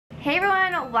Hey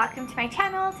everyone, welcome to my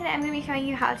channel. Today I'm going to be showing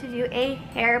you how to do a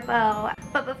hair bow.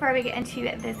 But before we get into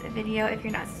this video, if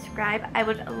you're not subscribed, I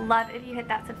would love if you hit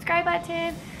that subscribe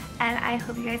button, and I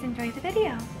hope you guys enjoy the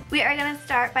video. We are going to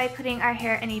start by putting our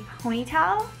hair in a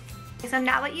ponytail. So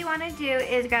now what you want to do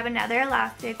is grab another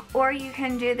elastic, or you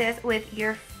can do this with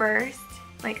your first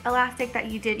elastic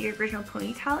that you did your original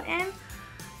ponytail in.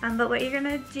 But what you're going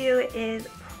to do is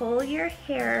pull your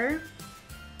hair.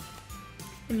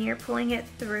 When you're pulling it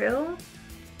through,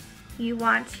 you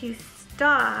want to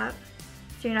stop,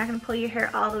 so you're not going to pull your hair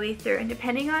all the way through. And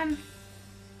depending on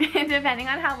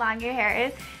how long your hair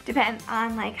is, depends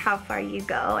on how far you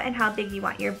go and how big you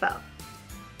want your bow.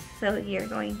 So you're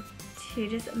going to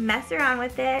just mess around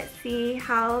with it, see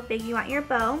how big you want your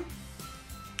bow,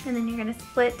 and then you're going to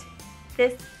split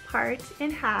this part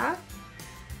in half.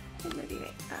 There.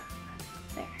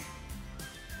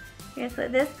 You're going to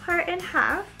split this part in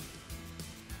half.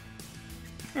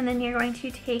 And then you're going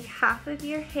to take half of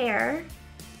your hair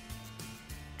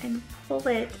and pull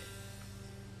it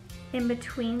in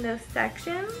between those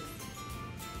sections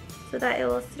so that it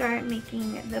will start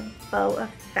making the bow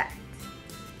effect.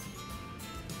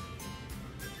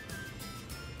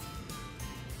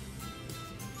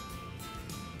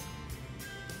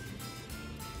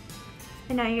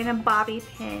 And now you're going to bobby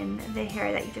pin the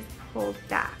hair that you just pulled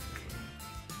back.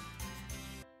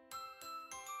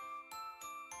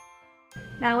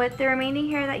 Now with the remaining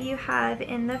hair that you have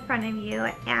in the front of you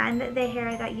and the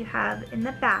hair that you have in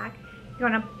the back, you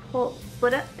want to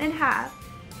split it in half,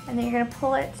 and then you're going to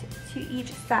pull it to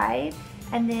each side,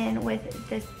 and then with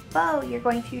this bow you're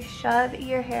going to shove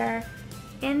your hair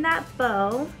in that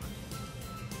bow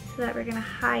so that we're going to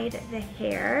hide the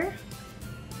hair.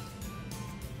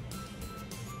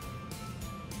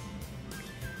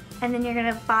 And then you're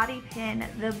going to bobby pin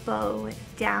the bow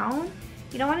down.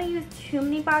 You don't want to use too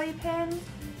many bobby pins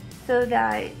so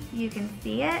that you can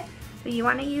see it, but you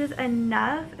want to use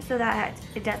enough so that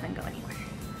it doesn't go anywhere.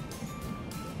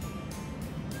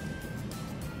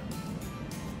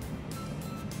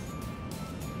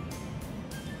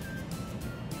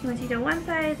 Once you do one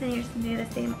side, then you're just going to do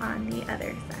the same on the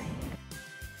other side.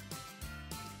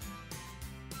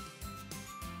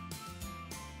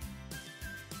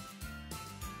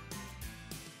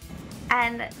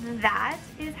 And that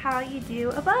is how you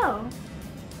do a bow.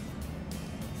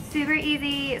 Super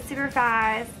easy, super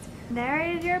fast. There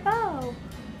is your bow.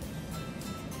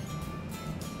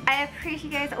 I appreciate you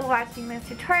guys watching this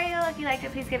tutorial. If you liked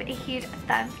it, please give it a huge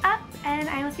thumbs up, and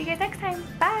I will see you guys next time.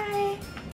 Bye!